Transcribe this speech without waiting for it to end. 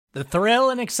The thrill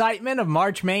and excitement of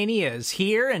March Mania is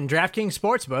here, and DraftKings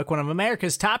Sportsbook, one of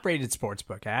America's top-rated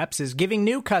sportsbook apps, is giving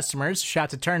new customers a shot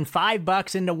to turn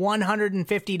 $5 into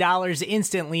 $150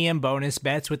 instantly in bonus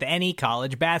bets with any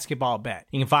college basketball bet.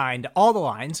 You can find all the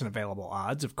lines and available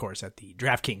odds, of course, at the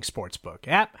DraftKings Sportsbook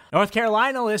app. North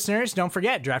Carolina listeners, don't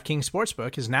forget, DraftKings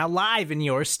Sportsbook is now live in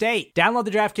your state. Download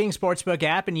the DraftKings Sportsbook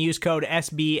app and use code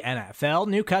SBNFL.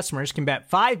 New customers can bet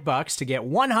 $5 to get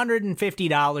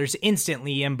 $150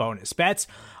 instantly in bonus bets,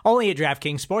 only at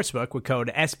DraftKings Sportsbook with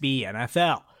code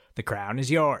SBNFL. The crown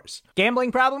is yours.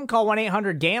 Gambling problem? Call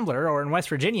 1-800-GAMBLER, or in West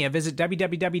Virginia, visit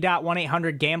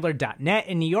www.1800gambler.net.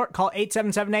 In New York, call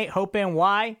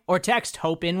 877-8-HOPE-NY or text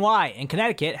HOPE-NY. In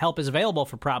Connecticut, help is available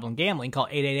for problem gambling. Call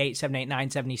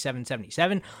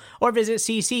 888-789-7777 or visit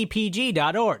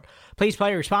ccpg.org. Please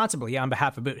play responsibly on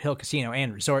behalf of Boot Hill Casino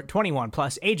and Resort. 21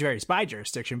 plus, age varies by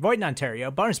jurisdiction. Void in Ontario.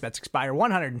 Bonus bets expire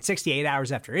 168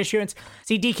 hours after issuance.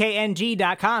 See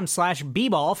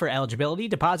dkng.com/bball for eligibility,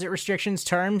 deposit restrictions,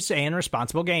 terms, and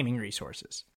responsible gaming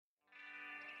resources.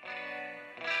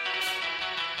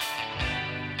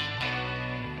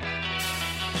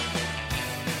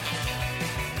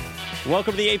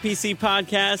 Welcome to the APC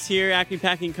podcast here,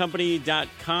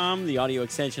 acmepackingcompany.com, the audio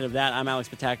extension of that. I'm Alex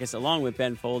Patakis, along with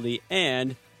Ben Foldy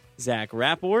and Zach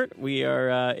Rapport. We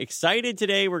are excited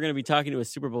today. We're going to be talking to a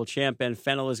Super Bowl champ. Ben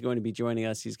Fennell is going to be joining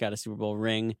us. He's got a Super Bowl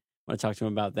ring. I want to talk to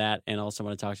him about that, and also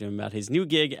want to talk to him about his new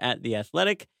gig at The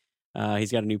Athletic.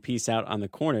 He's got a new piece out on the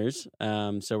corners,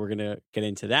 so we're going to get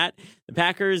into that. The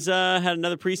Packers had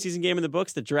another preseason game in the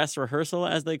books, the dress rehearsal,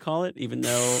 as they call it, even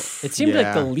though... It seemed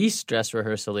like the least dress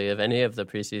rehearsal-y of any of the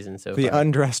preseason so far. The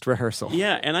undressed rehearsal.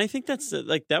 Yeah, and I think that's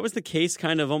that was the case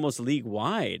kind of almost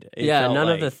league-wide.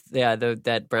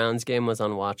 That Browns game was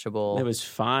unwatchable. It was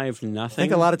 5-0. I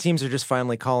think a lot of teams are just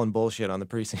finally calling bullshit on the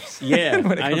preseason. Yeah,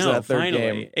 when it comes I know, to that third finally.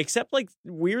 game. Except,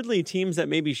 weirdly, teams that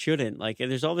maybe shouldn't.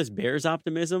 There's all this Bears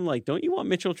optimism. Don't you want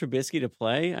Mitchell Trubisky to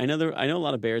play? I know a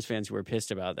lot of Bears fans who are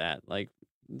pissed about that.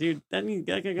 Dude, that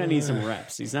guy needs some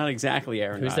reps. He's not exactly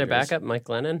Aaron Rodgers. Who's their backup? Mike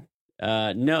Glennon?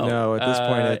 No, at this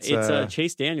point it's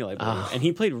Chase Daniel, I believe. And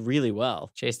he played really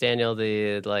well. Chase Daniel,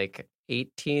 the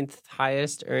 18th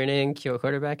highest earning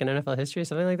quarterback in NFL history,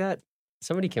 something like that.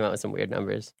 Somebody came out with some weird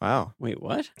numbers. Wow. Wait,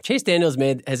 what? Chase Daniels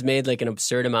has made an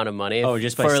absurd amount of money. Oh,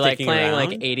 just by for sticking playing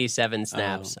around? 87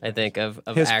 snaps, I think, of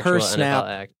his actual per snap,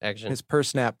 NFL action. His per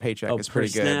snap paycheck is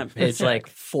pretty good. It's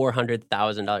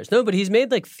 $400,000. No, but he's made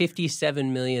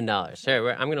 $57 million.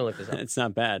 Sorry, I'm going to look this up. It's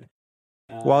not bad.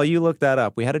 While you look that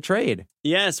up, we had a trade.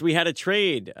 Yes, we had a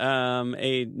trade.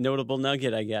 A notable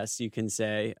nugget, I guess you can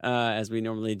say, as we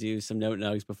normally do some note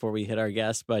nugs before we hit our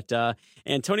guest. But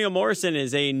Antonio Morrison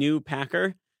is a new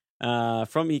Packer.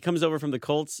 He comes over from the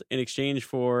Colts in exchange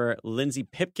for Lindsey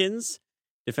Pipkins,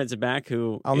 defensive back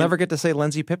who I'll never get to say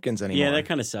Lindsey Pipkins anymore. Yeah, that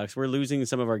kind of sucks. We're losing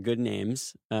some of our good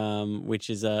names,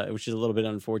 which is a little bit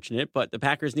unfortunate. But the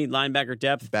Packers need linebacker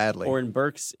depth badly. Oren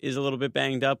Burks is a little bit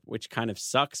banged up, which kind of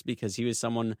sucks because he was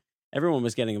someone everyone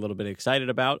was getting a little bit excited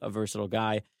about, a versatile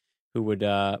guy who would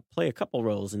play a couple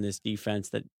roles in this defense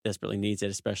that desperately needs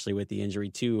it, especially with the injury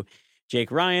to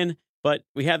Jake Ryan. But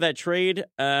we have that trade,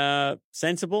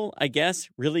 sensible, I guess.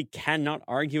 Really cannot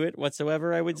argue it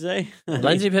whatsoever, I would say.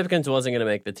 Lindsey Pipkins wasn't going to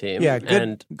make the team. Yeah,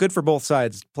 good for both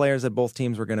sides. Players that both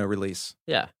teams were going to release.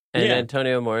 Yeah, and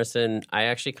Antonio Morrison, I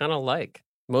actually kind of like,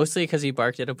 mostly because he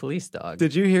barked at a police dog.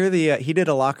 Did you hear he did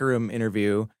a locker room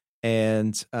interview,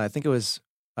 and I think it was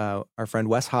our friend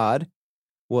Wes Hod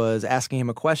was asking him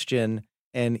a question,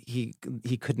 and he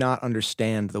could not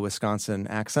understand the Wisconsin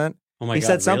accent. Oh my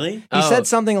God, really? He said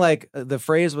something like, the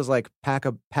phrase was pack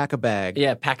a bag.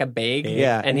 Yeah, pack a bag.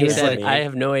 Yeah. And he said, I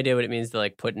have no idea what it means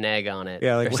to put an egg on it.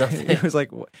 Yeah, or something. It was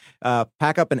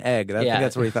pack up an egg. I think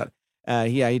that's what he thought.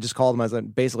 He just called him. I was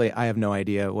like, basically, I have no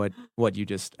idea what you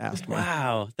just asked me.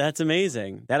 Wow, that's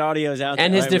amazing. That audio is out there.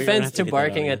 And his defense to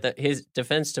barking at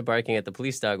the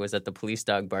police dog was that the police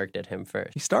dog barked at him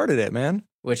first. He started it, man.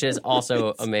 Which is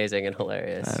also amazing and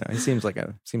hilarious. I don't know. He seems like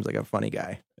a funny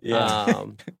guy. Yeah.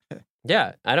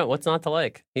 Yeah, what's not to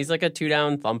like? He's like a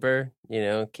 2-down thumper,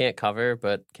 can't cover,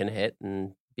 but can hit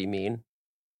and be mean.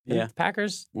 Yeah. The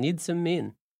Packers need some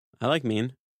mean. I like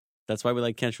mean. That's why we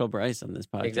like Kentrell Bryce on this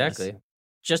podcast. Exactly.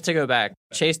 Just to go back,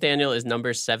 Chase Daniel is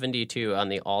number 72 on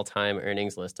the all-time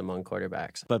earnings list among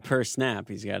quarterbacks. But per snap,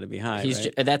 he's got to be high,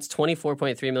 right? That's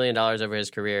 $24.3 million over his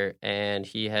career, and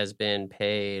he has been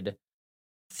paid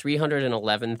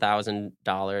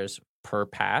 $311,000 per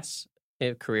pass,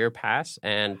 career pass,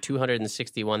 and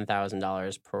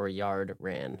 $261,000 per yard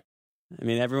ran. I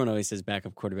mean, everyone always says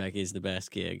backup quarterback is the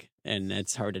best gig, and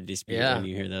it's hard to dispute when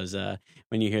you hear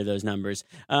those numbers.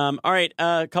 All right,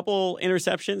 a couple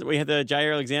interceptions. We had the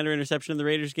Jair Alexander interception in the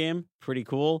Raiders game. Pretty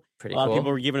cool. A lot of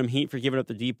people were giving him heat for giving up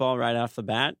the deep ball right off the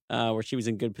bat, where she was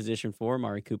in good position for.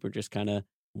 Mari Cooper just kind of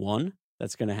won.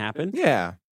 That's going to happen.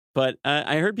 Yeah. But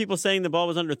I heard people saying the ball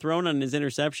was underthrown on his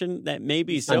interception. That may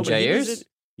be so. On Jair's?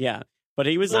 Yeah. But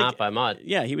he was not by much.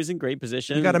 Yeah, he was in great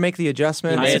position. You got to make the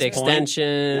adjustment. He made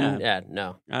extension. Yeah,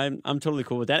 no. I'm totally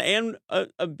cool with that. And a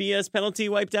BS penalty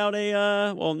wiped out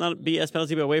not a BS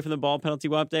penalty, but away from the ball penalty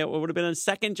wiped out what would have been a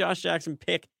second Josh Jackson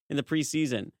pick in the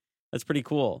preseason. That's pretty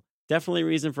cool. Definitely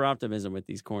reason for optimism with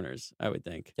these corners, I would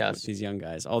think. Yes. With these young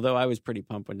guys. Although I was pretty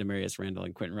pumped when Demarius Randall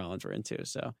and Quentin Rollins were in too.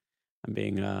 So I'm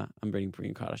being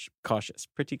pretty cautious.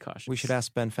 We should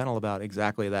ask Ben Fennell about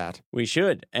exactly that. We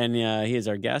should. And he is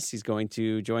our guest. He's going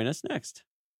to join us next.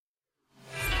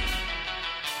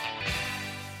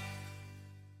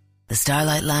 The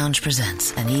Starlight Lounge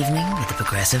presents An Evening with the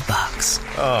Progressive Box.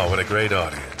 Oh, what a great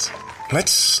audience.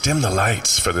 Let's dim the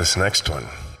lights for this next one.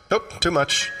 Nope, too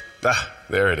much.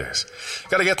 There it is.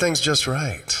 Gotta get things just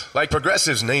right. Like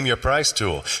Progressive's Name Your Price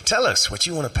tool. Tell us what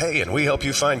you want to pay, and we help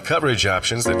you find coverage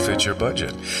options that fit your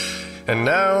budget. And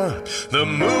now, the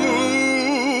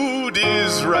mood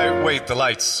is right. Wait, the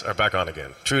lights are back on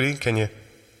again. Trudy, can you?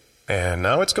 And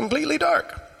now it's completely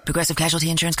dark. Progressive Casualty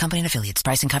Insurance Company and Affiliates.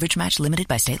 Price and coverage match limited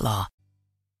by state law.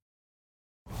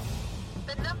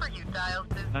 The number you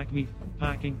dialed is Acme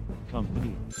Packing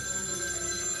Company.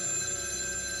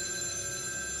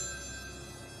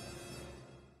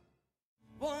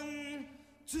 One,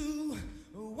 two,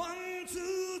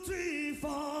 3,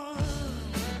 4.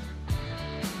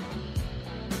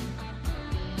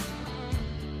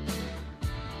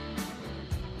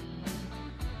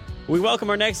 We welcome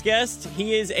our next guest.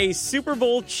 He is a Super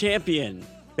Bowl champion,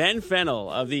 Ben Fennell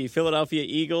of the Philadelphia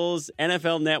Eagles,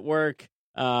 NFL Network,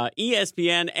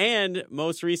 ESPN, and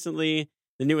most recently,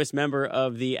 the newest member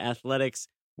of the Athletics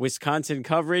Wisconsin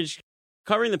coverage,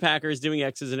 covering the Packers, doing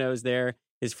X's and O's there.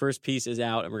 His first piece is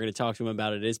out, and we're going to talk to him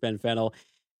about it. It is Ben Fennell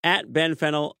at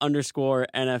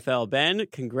BenFennell_NFL. Ben,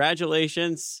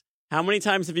 congratulations. How many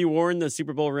times have you worn the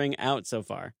Super Bowl ring out so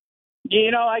far? You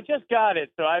know, I just got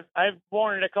it, so I've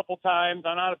worn it a couple times.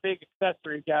 I'm not a big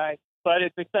accessory guy, but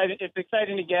it's exciting. It's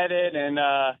exciting to get it, and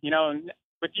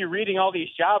with you reading all these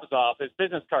jobs off, his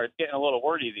business card's getting a little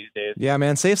wordy these days. Yeah,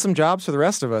 man, save some jobs for the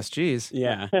rest of us. Jeez.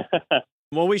 Yeah.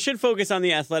 Well, we should focus on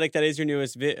The Athletic. That is your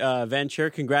newest venture.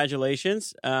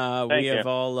 Congratulations. We have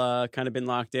all kind of been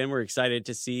locked in. We're excited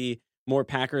to see more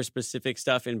Packers-specific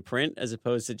stuff in print as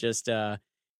opposed to just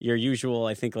your usual,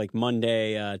 I think, like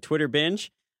Monday Twitter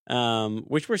binge,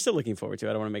 which we're still looking forward to.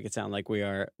 I don't want to make it sound like we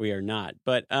are not.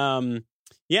 But,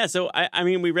 so, I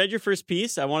mean, we read your first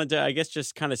piece. I wanted to, I guess,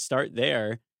 just kind of start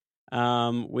there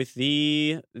with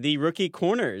the rookie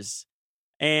corners.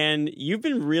 And you've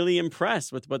been really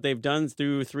impressed with what they've done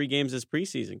through 3 games this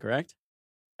preseason, correct?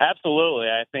 Absolutely.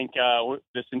 I think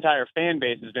this entire fan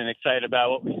base has been excited about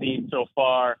what we've seen so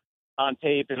far on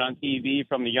tape and on TV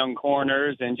from the young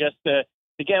corners, and just to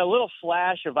get a little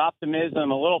flash of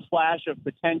optimism, a little flash of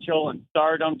potential and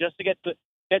stardom, just to get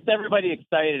everybody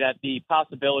excited at the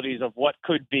possibilities of what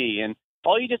could be. And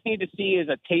all you just need to see is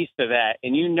a taste of that,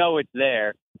 and you know it's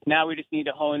there. Now we just need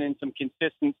to hone in some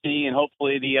consistency, and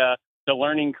hopefully the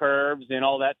learning curves and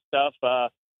all that stuff,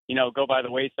 go by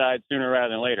the wayside sooner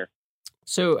rather than later.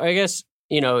 So I guess,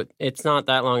 it's not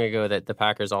that long ago that the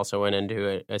Packers also went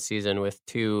into a season with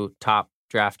 2 top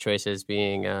draft choices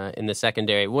being in the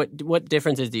secondary. What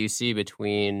differences do you see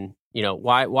between,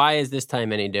 why is this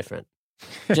time any different?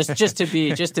 Just to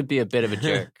be a bit of a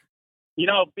jerk.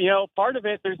 Part of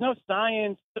it, there's no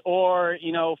science or,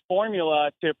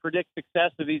 formula to predict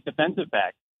success of these defensive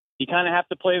backs. You kind of have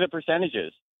to play the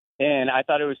percentages. And I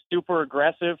thought it was super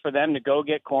aggressive for them to go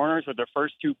get corners with their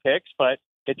first 2 picks, but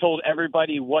it told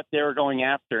everybody what they were going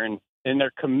after and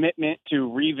their commitment to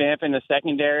revamping the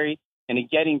secondary and to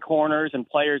getting corners and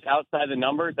players outside the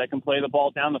numbers that can play the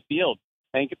ball down the field.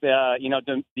 I think,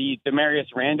 the Demarius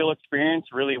Randall experience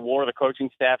really wore the coaching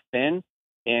staff thin,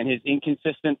 and his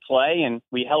inconsistent play, and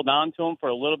we held on to him for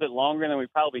a little bit longer than we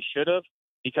probably should have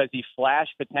because he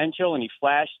flashed potential and he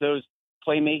flashed those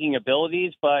playmaking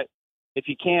abilities, but if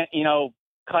you can't,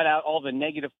 cut out all the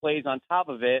negative plays on top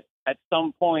of it, at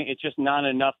some point it's just not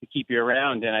enough to keep you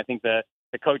around. And I think the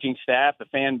coaching staff, the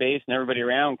fan base, and everybody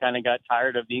around kind of got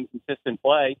tired of the inconsistent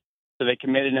play. So they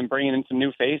committed in bringing in some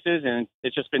new faces, and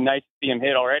it's just been nice to see him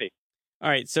hit already. All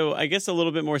right, so I guess a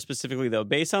little bit more specifically, though,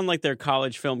 based on like their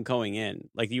college film going in,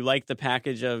 like you like the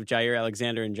package of Jair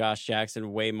Alexander and Josh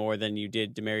Jackson way more than you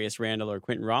did Demarius Randall or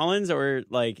Quentin Rollins, or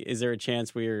like is there a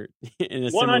chance we're in a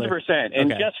 100%?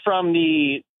 And just from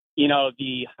the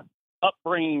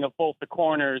upbringing of both the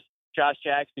corners, Josh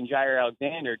Jackson, Jair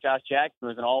Alexander. Josh Jackson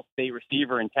was an all-state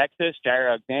receiver in Texas. Jair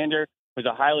Alexander was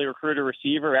a highly recruited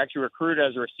receiver, actually recruited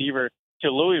as a receiver to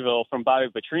Louisville from Bobby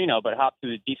Petrino, but hopped to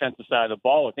the defensive side of the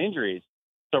ball with injuries.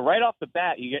 So right off the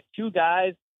bat, you get two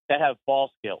guys that have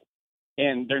ball skills,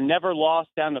 and they're never lost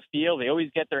down the field. They always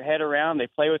get their head around. They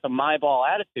play with a my ball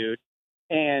attitude.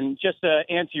 And just to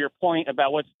answer your point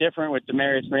about what's different with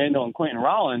Demarius Randall and Quentin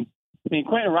Rollins, I mean,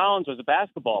 Quentin Rollins was a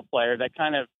basketball player that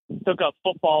kind of took up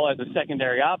football as a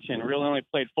secondary option, really only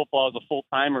played football as a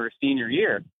full-timer his senior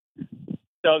year.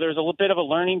 So there's a little bit of a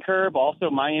learning curve.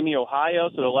 Also, Miami, Ohio,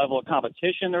 so the level of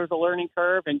competition, there was a learning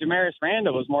curve. And Demarius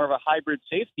Randall was more of a hybrid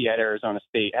safety at Arizona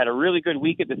State. Had a really good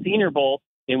week at the Senior Bowl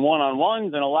in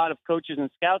one-on-ones, and a lot of coaches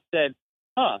and scouts said,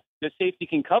 this safety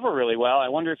can cover really well. I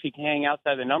wonder if he can hang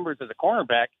outside the numbers as a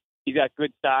cornerback. He's got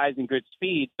good size and good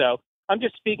speed. So I'm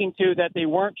just speaking to that they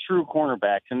weren't true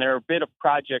cornerbacks, and there are a bit of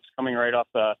projects coming right off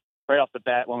the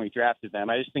bat when we drafted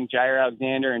them. I just think Jair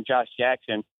Alexander and Josh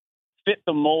Jackson fit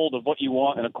the mold of what you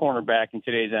want in a cornerback in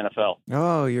today's NFL.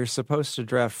 Oh, you're supposed to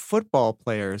draft football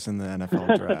players in the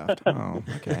NFL draft. Oh,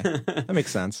 okay. That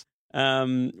makes sense.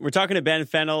 We're talking to Ben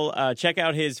Fennell. Check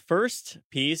out his first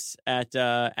piece at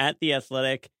The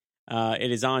Athletic.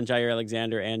 It is on Jair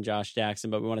Alexander and Josh Jackson,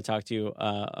 but we want to talk to you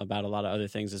about a lot of other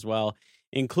things as well,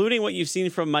 including what you've seen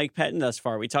from Mike Pettin thus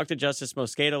far. We talked to Justice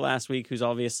Mosqueda last week, who's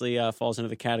obviously falls into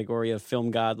the category of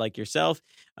film god like yourself.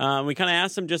 We kind of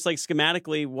asked him just like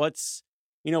schematically, what's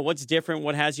different,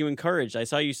 what has you encouraged? I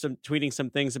saw you tweeting some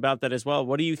things about that as well.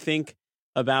 What do you think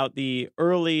about the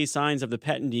early signs of the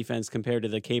Pettin defense compared to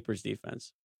the Capers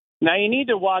defense? Now, you need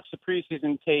to watch the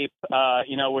preseason tape,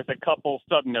 with a couple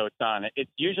sub-notes on it.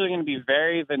 It's usually going to be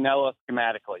very vanilla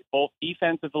schematically, both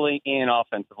defensively and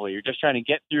offensively. You're just trying to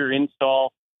get through your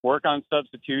install, work on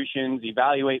substitutions,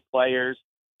 evaluate players.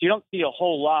 You don't see a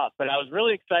whole lot, but I was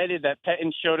really excited that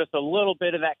Pettin showed us a little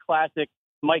bit of that classic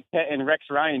Mike Pettin, Rex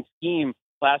Ryan scheme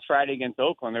last Friday against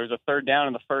Oakland. There was a third down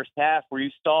in the first half where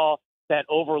you saw that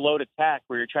overload attack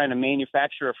where you're trying to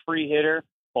manufacture a free hitter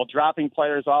while dropping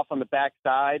players off on the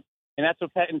backside. And that's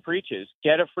what Pettin preaches.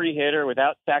 Get a free hitter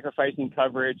without sacrificing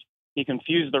coverage. He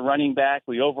confused the running back.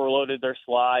 We overloaded their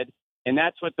slide. And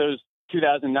that's what those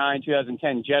 2009,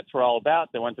 2010 Jets were all about.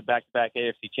 They went to back-to-back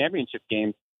AFC championship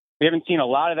games. We haven't seen a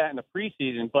lot of that in the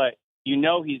preseason, but you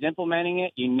know he's implementing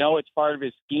it. You know it's part of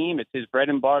his scheme. It's his bread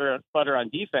and butter on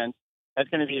defense. That's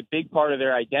going to be a big part of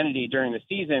their identity during the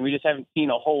season. We just haven't seen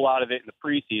a whole lot of it in the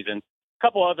preseason. A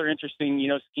couple other interesting,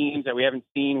 schemes that we haven't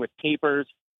seen with Capers.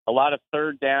 A lot of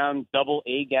third down, double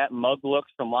A-gap mug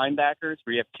looks from linebackers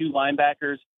where you have two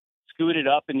linebackers scooted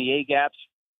up in the A-gaps,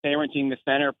 sandwiching the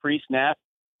center pre-snap.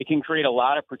 It can create a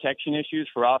lot of protection issues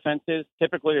for offenses.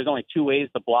 Typically, there's only two ways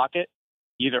to block it,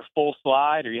 either full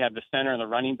slide or you have the center and the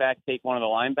running back take one of the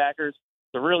linebackers.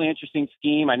 It's a really interesting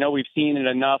scheme. I know we've seen it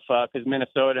enough because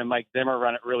Minnesota and Mike Zimmer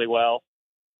run it really well.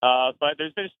 But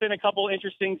there's been a couple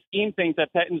interesting scheme things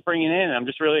that Pettin's bringing in. I'm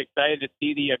just really excited to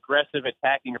see the aggressive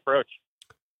attacking approach.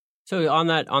 So on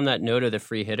that note of the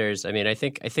free hitters, I mean, I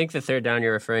think the third down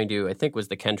you're referring to, I think was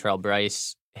the Kentrell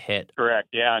Bryce hit. Correct.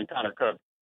 Yeah, and Connor Cook.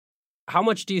 How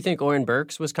much do you think Oren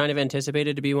Burks was kind of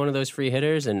anticipated to be one of those free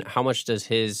hitters, and how much does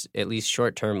his at least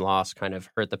short-term loss kind of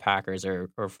hurt the Packers or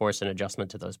force an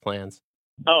adjustment to those plans?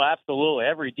 Oh, absolutely.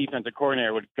 Every defensive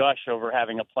coordinator would gush over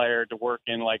having a player to work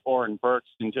in like Oren Burks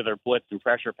into their blitz and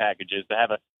pressure packages. To have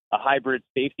a hybrid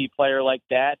safety player like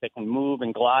that can move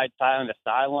and glide sideline to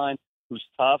sideline, who's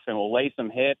tough and will lay some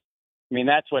hits. I mean,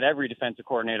 that's what every defensive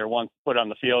coordinator wants to put on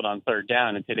the field on third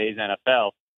down in today's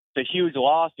NFL. It's a huge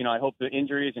loss. I hope the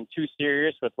injury isn't too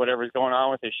serious with whatever's going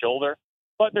on with his shoulder.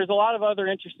 But there's a lot of other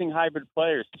interesting hybrid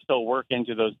players to still work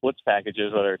into those blitz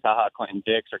packages, whether it's Taha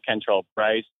Clinton-Dix or Kentrell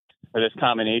Bryce or this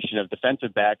combination of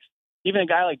defensive backs. Even a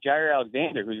guy like Jair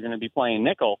Alexander, who's going to be playing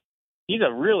nickel, he's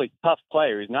a really tough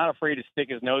player. He's not afraid to stick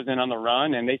his nose in on the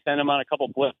run, and they sent him on a couple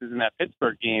blitzes in that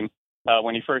Pittsburgh game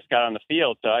when he first got on the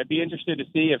field. So I'd be interested to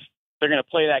see if they're going to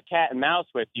play that cat and mouse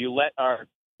with you. Let our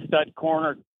stud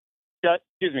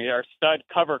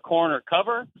cover corner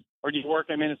cover, or do you work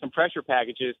him into some pressure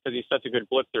packages because he's such a good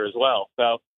blitzer as well?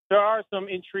 So there are some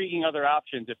intriguing other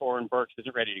options if Oren Burks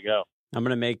isn't ready to go. I'm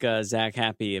going to make Zach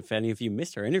happy. If any of you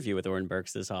missed our interview with Oren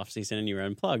Burks this offseason and you were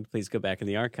unplugged, please go back in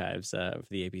the archives for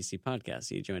the APC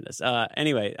podcast. You joined us.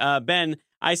 Anyway, Ben,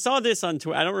 I saw this on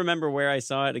Twitter. I don't remember where I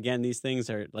saw it. Again, these things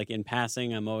are like in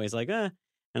passing. I'm always like,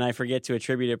 and I forget to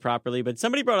attribute it properly, but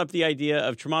somebody brought up the idea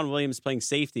of Tramon Williams playing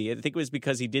safety. I think it was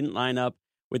because he didn't line up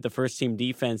with the first team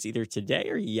defense either today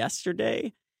or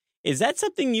yesterday. Is that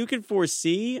something you could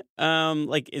foresee?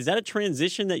 Is that a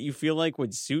transition that you feel like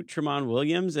would suit Tramon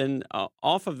Williams? And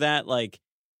off of that,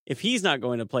 if he's not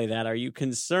going to play that, are you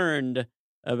concerned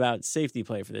about safety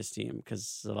play for this team?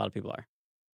 Because a lot of people are.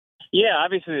 Yeah,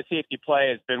 obviously the safety play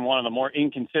has been one of the more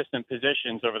inconsistent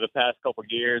positions over the past couple of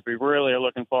years. We really are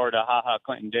looking forward to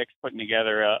Clinton Dix putting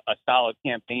together a solid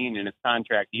campaign in his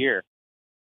contract year.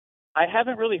 I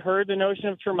haven't really heard the notion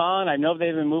of Tramon. I know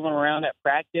they've been moving around at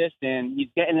practice, and he's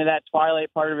getting to that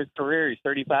twilight part of his career. He's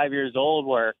 35 years old,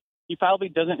 where he probably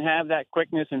doesn't have that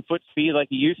quickness and foot speed like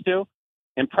he used to,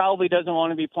 and probably doesn't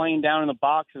want to be playing down in the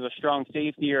box as a strong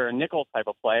safety or a nickel type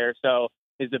of player. So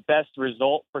is the best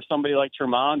result for somebody like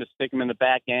Tramon to stick him in the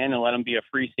back end and let him be a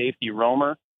free safety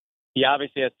roamer. He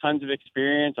obviously has tons of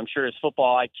experience. I'm sure his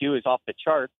football IQ is off the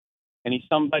charts, and he's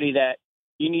somebody that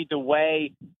you need to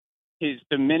weigh his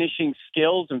diminishing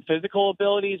skills and physical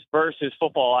abilities versus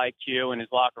football IQ and his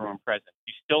locker room presence.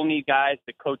 You still need guys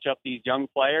to coach up these young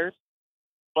players,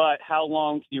 but how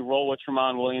long can you roll with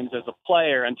Tramon Williams as a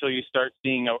player until you start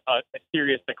seeing a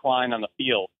serious decline on the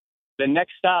field? The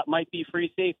next stop might be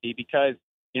free safety because,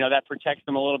 that protects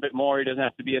him a little bit more. He doesn't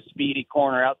have to be a speedy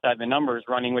corner outside the numbers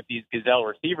running with these gazelle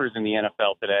receivers in the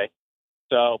NFL today.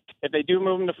 So if they do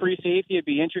move him to free safety, it'd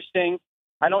be interesting.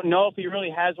 I don't know if he really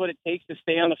has what it takes to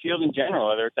stay on the field in general,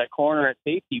 whether it's at corner or at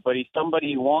safety, but he's somebody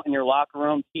you want in your locker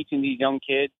room teaching these young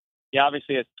kids. He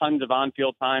obviously has tons of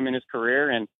on-field time in his career,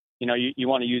 and, you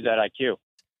want to use that IQ.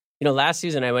 Last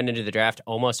season I went into the draft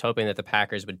almost hoping that the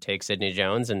Packers would take Sidney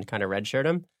Jones and kind of redshirt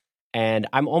him. And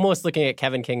I'm almost looking at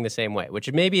Kevin King the same way,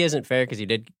 which maybe isn't fair because he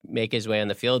did make his way on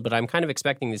the field, but I'm kind of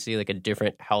expecting to see a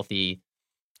different, healthy,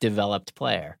 developed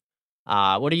player.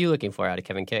 What are you looking for out of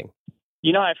Kevin King?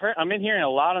 I've been hearing a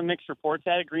lot of mixed reports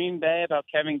out of Green Bay about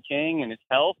Kevin King and his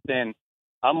health, and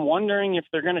I'm wondering if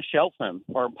they're going to shelf him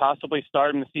or possibly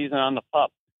start him the season on the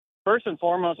pup. First and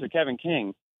foremost with Kevin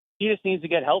King, he just needs to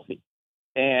get healthy.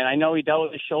 And I know he dealt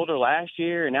with his shoulder last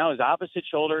year, and now his opposite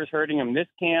shoulder is hurting him this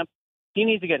camp. He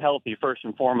needs to get healthy first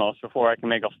and foremost before I can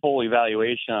make a full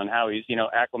evaluation on how he's,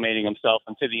 acclimating himself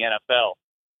into the NFL.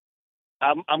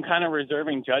 I'm kind of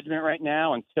reserving judgment right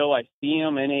now until I see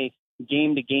him in a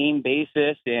game-to-game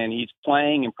basis, and he's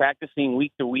playing and practicing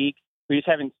week to week. We just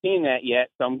haven't seen that yet,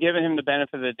 so I'm giving him the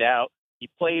benefit of the doubt. He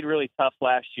played really tough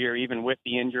last year, even with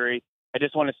the injury. I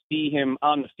just want to see him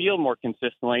on the field more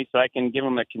consistently so I can give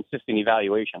him a consistent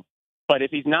evaluation. But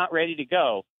if he's not ready to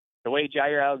go, the way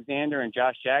Jair Alexander and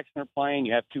Josh Jackson are playing,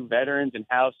 you have two veterans in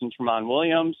House and Tramon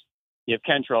Williams. You have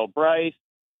Kentrell Bryce.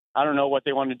 I don't know what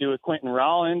they want to do with Quentin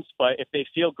Rollins, but if they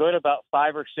feel good about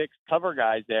 5 or 6 cover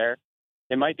guys there,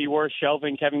 it might be worth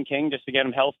shelving Kevin King just to get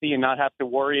him healthy and not have to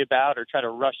worry about or try to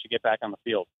rush to get back on the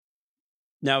field.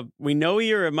 Now, we know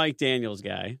you're a Mike Daniels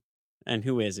guy, and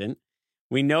who isn't?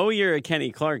 We know you're a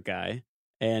Kenny Clark guy,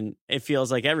 and it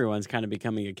feels like everyone's kind of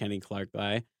becoming a Kenny Clark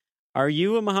guy. Are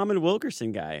you a Muhammad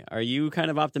Wilkerson guy? Are you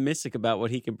kind of optimistic about what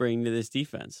he can bring to this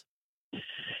defense?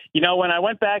 When I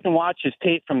went back and watched his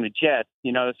tape from the Jets,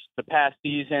 the past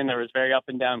season, there was very up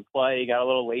and down play. He got a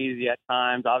little lazy at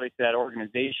times. Obviously, that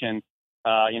organization,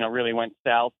 really went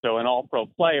south. So an all-pro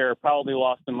player probably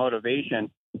lost the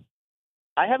motivation.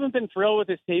 I haven't been thrilled with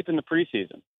his tape in the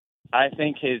preseason. I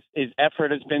think his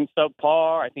effort has been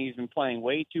subpar. I think he's been playing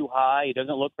way too high. He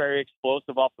doesn't look very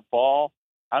explosive off the ball.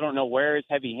 I don't know where his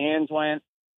heavy hands went.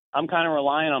 I'm kind of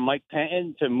relying on Mike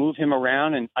Penton to move him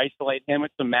around and isolate him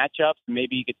with some matchups.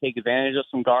 Maybe he could take advantage of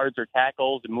some guards or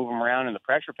tackles and move him around in the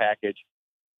pressure package.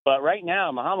 But right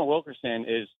now, Muhammad Wilkerson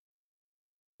is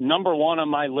number one on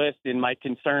my list in my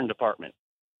concern department.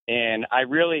 And I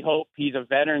really hope he's a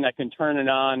veteran that can turn it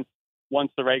on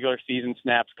once the regular season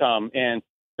snaps come. And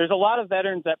there's a lot of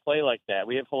veterans that play like that.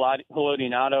 We have Haloti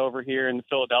Ngata over here in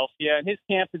Philadelphia, and his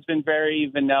camp has been very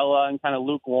vanilla and kind of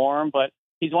lukewarm, but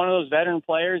he's one of those veteran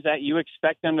players that you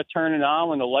expect them to turn it on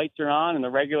when the lights are on and the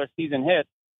regular season hits.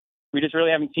 We just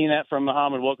really haven't seen that from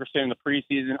Muhammad Wilkerson in the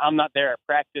preseason. I'm not there at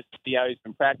practice to see how he's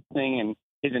been practicing and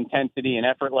his intensity and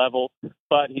effort level,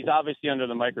 but he's obviously under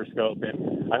the microscope,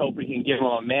 and I hope we can give him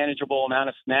a manageable amount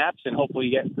of snaps and hopefully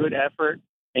get good effort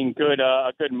and good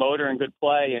motor and good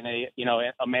play and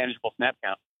a manageable snap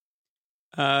count.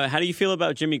 How do you feel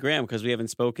about Jimmy Graham? Because we haven't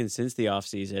spoken since the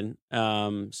offseason.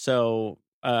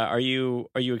 Are you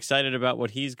excited about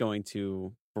what he's going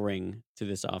to bring to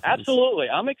this offense? Absolutely.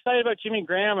 I'm excited about Jimmy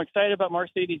Graham. I'm excited about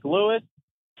Mercedes Lewis.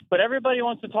 But everybody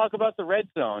wants to talk about the red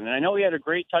zone. And I know he had a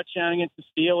great touchdown against the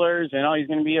Steelers, and he's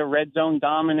going to be a red zone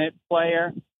dominant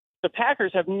player. The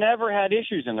Packers have never had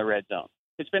issues in the red zone.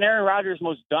 It's been Aaron Rodgers'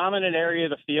 most dominant area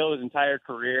of the field his entire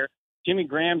career. Jimmy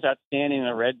Graham's outstanding in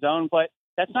the red zone, but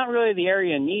that's not really the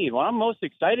area of need. What I'm most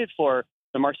excited for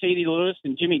the Mercedes Lewis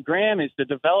and Jimmy Graham is to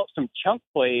develop some chunk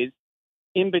plays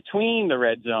in between the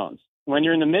red zones. When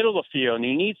you're in the middle of the field and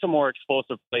you need some more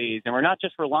explosive plays, and we're not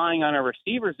just relying on our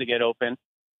receivers to get open,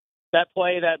 that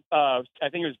play that I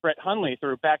think it was Brett Hundley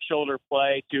threw a back shoulder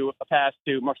play to a pass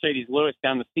to Mercedes Lewis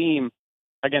down the seam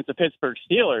against the Pittsburgh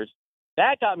Steelers,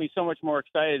 that got me so much more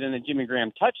excited than the Jimmy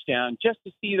Graham touchdown, just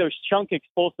to see those chunk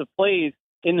explosive plays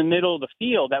in the middle of the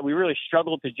field that we really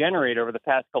struggled to generate over the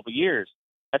past couple of years.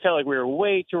 I felt like we were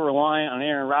way too reliant on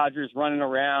Aaron Rodgers running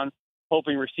around,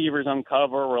 hoping receivers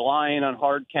uncover, relying on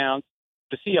hard counts.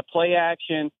 To see a play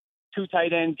action, two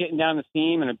tight ends getting down the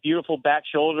seam and a beautiful back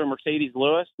shoulder Mercedes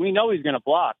Lewis, we know he's going to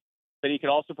block, but he could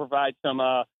also provide some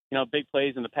big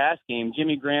plays in the pass game.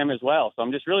 Jimmy Graham as well. So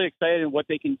I'm just really excited what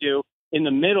they can do in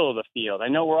the middle of the field. I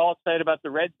know we're all excited about the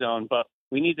red zone, but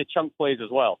we need the chunk plays as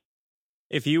well.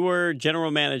 If you were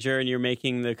general manager and you're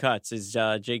making the cuts, is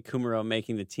Jake Kumerow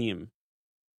making the team?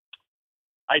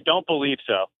 I don't believe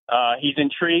so. He's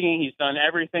intriguing. He's done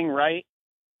everything right.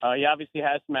 He obviously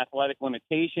has some athletic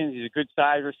limitations. He's a good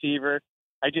size receiver.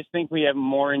 I just think we have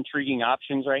more intriguing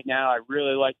options right now. I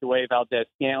really like the way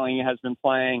Valdez-Scantling has been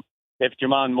playing. If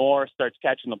Jamon Moore starts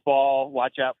catching the ball,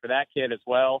 watch out for that kid as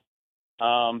well.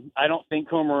 I don't think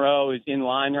Kumerow is in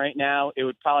line right now. It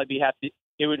would probably have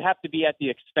to be at the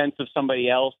expense of somebody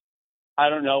else. I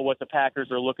don't know what the Packers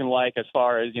are looking like as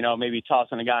far as, maybe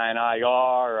tossing a guy in IR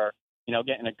or,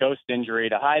 getting a ghost injury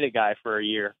to hide a guy for a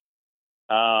year.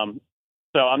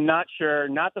 So I'm not sure.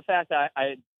 Not the fact that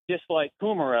I dislike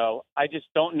Kumerow. I just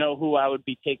don't know who I would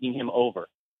be taking him over.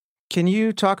 Can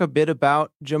you talk a bit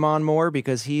about Jamon Moore,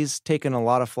 because he's taken a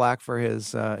lot of flack for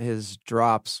his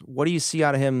drops? What do you see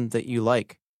out of him that you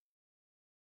like?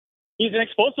 He's an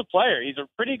explosive player. He's a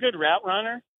pretty good route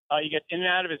runner. He gets in and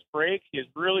out of his breaks. He has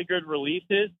really good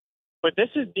releases. But this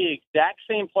is the exact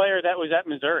same player that was at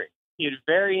Missouri. He had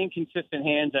very inconsistent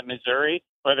hands at Missouri,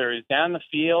 whether it was down the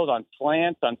field, on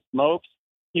slants, on smokes.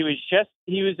 He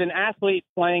was an athlete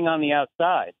playing on the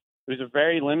outside. It was a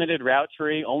very limited route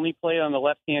tree, only played on the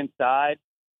left-hand side.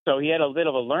 So he had a bit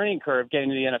of a learning curve getting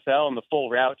to the NFL and the full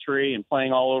route tree and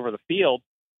playing all over the field.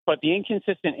 But the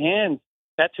inconsistent hands,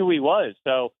 that's who he was.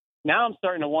 So now I'm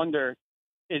starting to wonder,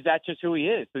 is that just who he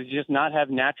is? Does he just not have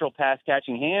natural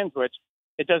pass-catching hands, which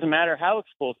it doesn't matter how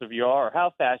explosive you are or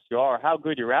how fast you are or how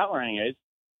good your route running is.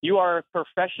 You are a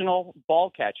professional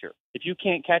ball catcher. If you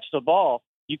can't catch the ball,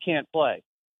 you can't play.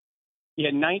 He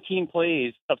had 19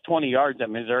 plays of 20 yards at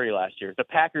Missouri last year. The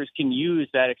Packers can use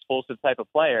that explosive type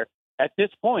of player. At this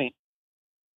point,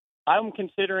 I'm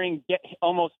considering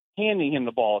almost handing him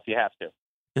the ball if you have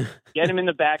to. Get him in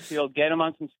the backfield, get him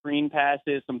on some screen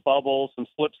passes, some bubbles, some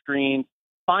slip screens.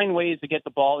 Find ways to get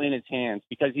the ball in his hands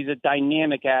because he's a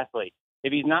dynamic athlete.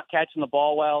 If he's not catching the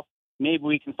ball well, maybe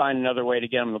we can find another way to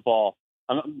get him the ball.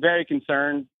 I'm very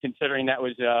concerned considering that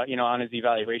was, on his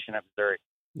evaluation at Missouri.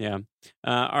 Yeah.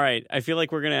 All right. I feel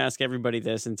like we're going to ask everybody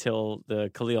this until the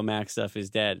Khalil Mack stuff is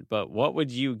dead. But what would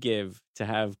you give to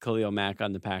have Khalil Mack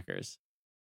on the Packers?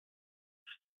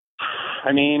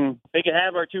 I mean, they could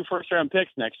have our 2 first-round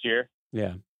picks next year.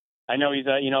 Yeah. I know he's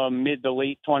a mid to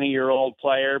late 20-year-old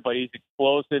player, but he's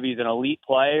explosive. He's an elite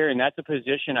player, and that's a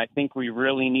position I think we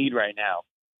really need right now.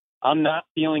 I'm not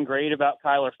feeling great about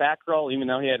Kyler Fackrell, even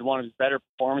though he had one of his better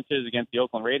performances against the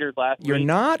Oakland Raiders last week. You're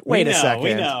not? Wait a second.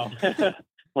 We know.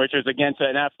 Which was against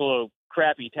an absolute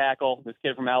crappy tackle. This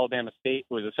kid from Alabama State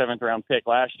was a 7th-round pick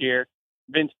last year.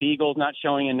 Vince Beagle's not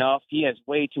showing enough. He has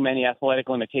way too many athletic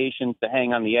limitations to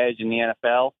hang on the edge in the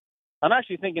NFL. I'm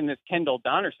actually thinking this Kendall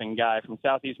Donnerson guy from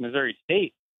Southeast Missouri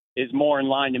State is more in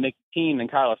line to make the team than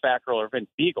Kyler Fackrell or Vince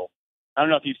Beagle. I don't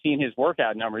know if you've seen his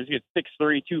workout numbers. He gets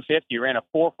 6'3", 250. He ran a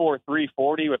 4'4",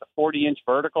 340 with a 40-inch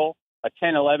vertical, a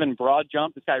 10'11" broad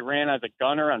jump. This guy ran as a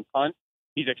gunner on punt.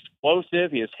 He's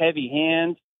explosive. He has heavy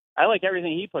hands. I like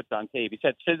everything he puts on tape. He's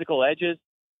had physical edges.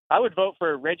 I would vote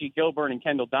for Reggie Gilbert and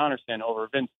Kendall Donnerson over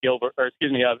Vince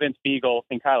Beagle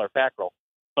and Kyler Fackrell.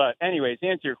 But anyways, to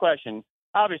answer your question,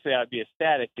 obviously I'd be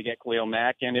ecstatic to get Khalil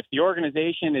Mack. And if the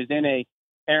organization is in a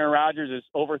Aaron Rodgers is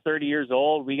over 30 years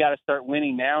old, we got to start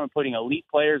winning now and putting elite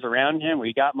players around him.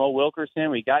 We got Mo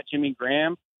Wilkerson. We got Jimmy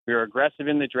Graham. We were aggressive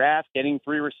in the draft, getting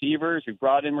 3 receivers. We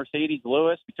brought in Mercedes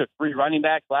Lewis. We took 3 running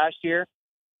backs last year.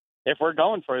 If we're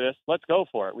going for this, let's go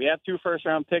for it. We have 2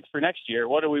 first-round picks for next year.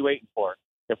 What are we waiting for?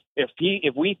 If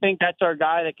we think that's our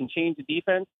guy that can change the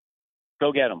defense,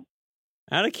 go get him.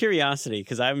 Out of curiosity,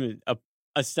 because I'm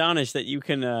astonished that you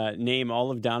can name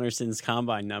all of Donnerson's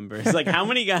combine numbers. Like, how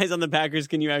many guys on the Packers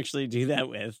can you actually do that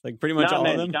with? Like, pretty much all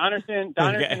of them? Donnerson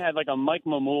had like a Mike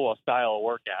Mamula style of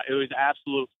workout. It was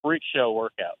absolute freak show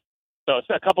workout. So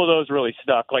a couple of those really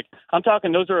stuck. Like, I'm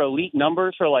talking, those are elite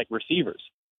numbers for like receivers.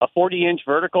 A 40-inch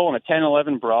vertical and a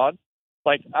 10-11 broad.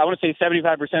 Like, I want to say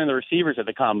 75% of the receivers at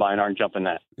the combine aren't jumping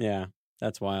that. Yeah,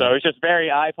 that's wild. So it's just very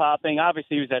eye-popping.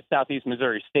 Obviously, he was at Southeast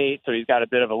Missouri State, so he's got a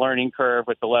bit of a learning curve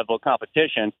with the level of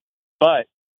competition. But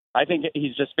I think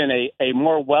he's just been a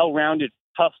more well-rounded,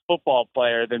 tough football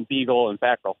player than Beagle and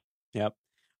Fackrell. Yep.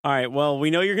 All right. Well,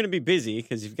 we know you're going to be busy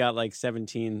because you've got like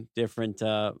 17 different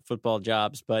football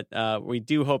jobs, but we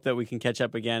do hope that we can catch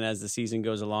up again as the season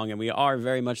goes along. And we are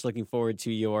very much looking forward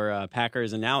to your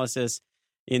Packers analysis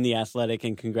in The Athletic.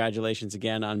 And congratulations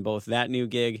again on both that new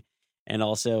gig and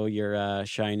also your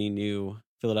shiny new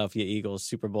Philadelphia Eagles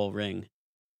Super Bowl ring.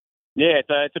 Yeah,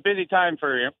 it's a busy time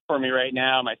for me right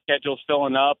now. My schedule's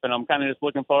filling up, and I'm kind of just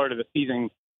looking forward to the season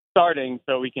starting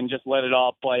so we can just let it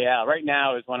all play out. Right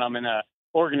now is when I'm in a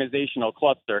organizational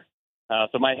cluster.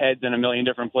 So my head's in a million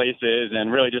different places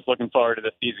and really just looking forward to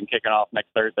the season kicking off next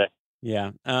Thursday.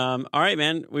 Yeah. All right,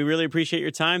 man. We really appreciate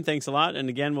your time. Thanks a lot. And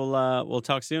again, we'll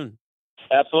talk soon.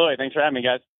 Absolutely. Thanks for having me,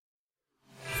 guys.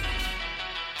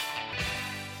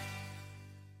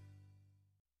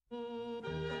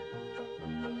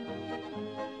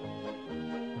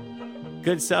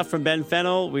 Good stuff from Ben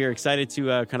Fennell. We are excited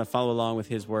to kind of follow along with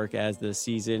his work as the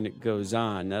season goes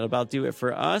on. That'll about do it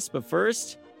for us. But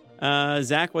first,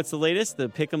 Zach, what's the latest? The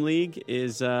Pick'em League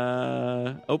is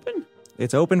open?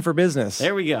 It's open for business.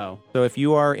 There we go. So if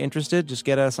you are interested, just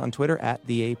get us on Twitter at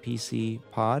the APC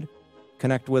Pod.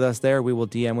 Connect with us there. We will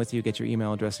DM with you, get your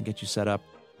email address, and get you set up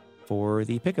for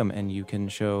the Pick'em. And you can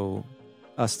show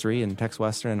us three and Tex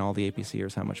Western and all the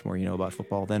APCers how much more you know about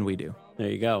football than we do. There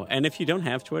you go. And if you don't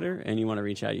have Twitter and you want to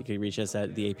reach out, you can reach us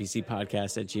at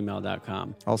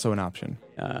theapcpodcast@gmail.com. Also an option.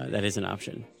 That is an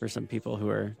option for some people who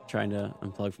are trying to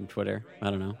unplug from Twitter. I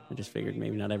don't know. I just figured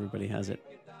maybe not everybody has it.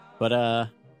 But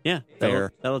yeah,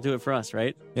 that'll do it for us,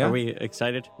 right? Yeah. Are we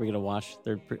excited? We're going to watch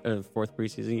fourth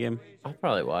preseason game? I'll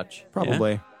probably watch.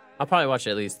 Probably. Yeah. I'll probably watch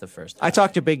at least the first half. I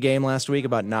talked a big game last week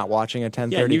about not watching a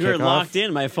 10:30 Yeah, you were kickoff. locked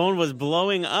in. My phone was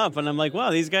blowing up, and I'm like, wow,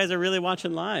 these guys are really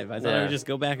watching live. I thought I would just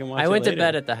go back and watch it I went later. to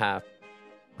bed at the half.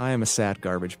 I am a sad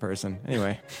garbage person.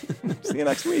 Anyway, see you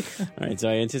next week. All right, so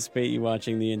I anticipate you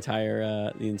watching the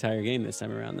entire game this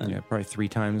time around then. Yeah, probably 3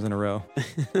 times in a row.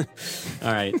 All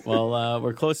right, well,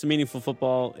 we're close to meaningful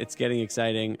football. It's getting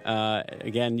exciting.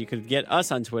 Again, you could get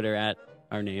us on Twitter at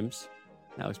our names,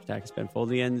 Alex Patakis, Ben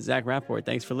Foldy, and Zach Rapport.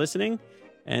 Thanks for listening,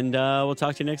 and we'll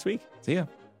talk to you next week. See ya.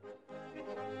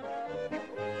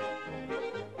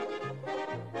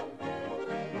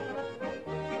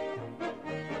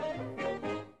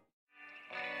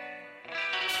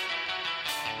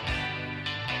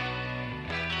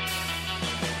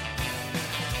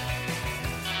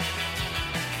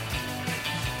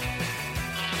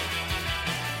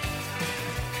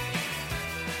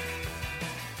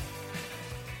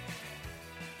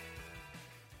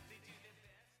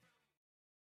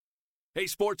 Hey,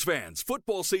 sports fans,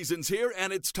 football season's here,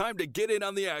 and it's time to get in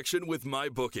on the action with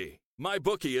MyBookie.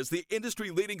 MyBookie is the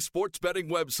industry-leading sports betting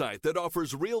website that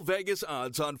offers real Vegas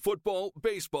odds on football,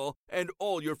 baseball, and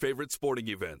all your favorite sporting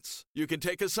events. You can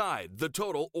take a side, the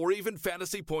total, or even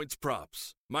fantasy points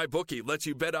props. MyBookie lets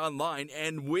you bet online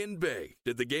and win big.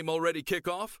 Did the game already kick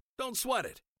off? Don't sweat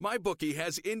it. MyBookie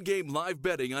has in-game live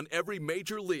betting on every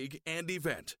major league and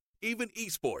event, even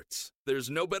esports.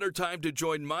 There's no better time to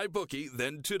join MyBookie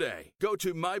than today. Go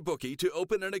to MyBookie to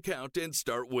open an account and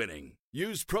start winning.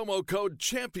 Use promo code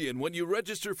CHAMPION when you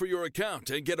register for your account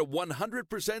and get a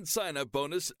 100% sign-up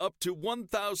bonus up to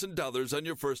 $1,000 on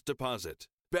your first deposit.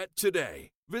 Bet today.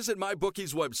 Visit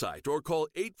MyBookie's website or call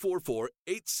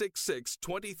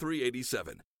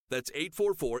 844-866-2387. That's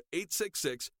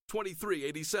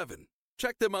 844-866-2387.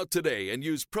 Check them out today and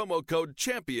use promo code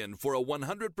CHAMPION for a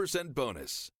 100%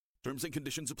 bonus. Terms and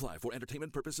conditions apply for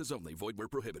entertainment purposes only. Void where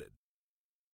prohibited.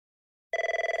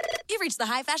 You've reached the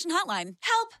High Fashion Hotline.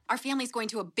 Help! Our family's going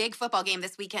to a big football game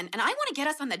this weekend, and I want to get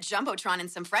us on the Jumbotron in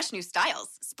some fresh new styles.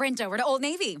 Sprint over to Old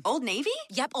Navy. Old Navy?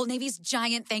 Yep, Old Navy's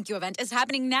giant thank you event is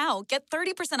happening now. Get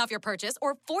 30% off your purchase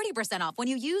or 40% off when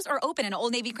you use or open an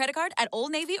Old Navy credit card at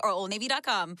Old Navy or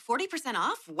OldNavy.com. 40%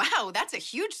 off? Wow, that's a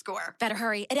huge score. Better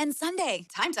hurry. It ends Sunday.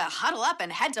 Time to huddle up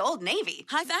and head to Old Navy.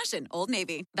 High Fashion, Old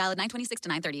Navy. Valid 9/26 to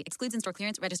 9/30. Excludes in-store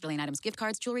clearance, register lane items, gift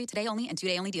cards, jewelry, today only, and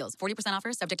 2-day only deals. 40%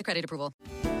 offers, subject to credit approval.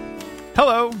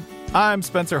 Hello, I'm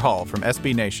Spencer Hall from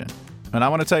SB Nation, and I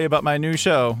want to tell you about my new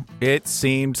show, It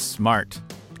Seemed Smart.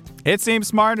 It Seems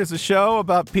Smart is a show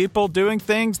about people doing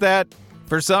things that,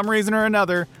 for some reason or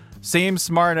another, seem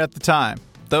smart at the time.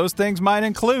 Those things might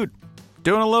include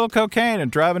doing a little cocaine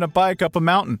and driving a bike up a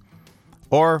mountain.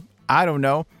 Or, I don't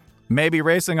know, maybe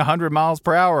racing 100 miles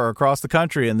per hour across the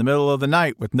country in the middle of the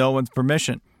night with no one's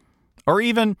permission. Or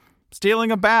even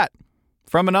stealing a bat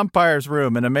from an umpire's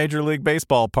room in a Major League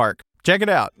Baseball park. Check it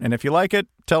out, and if you like it,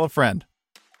 tell a friend.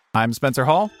 I'm Spencer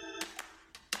Hall.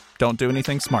 Don't do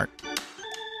anything smart.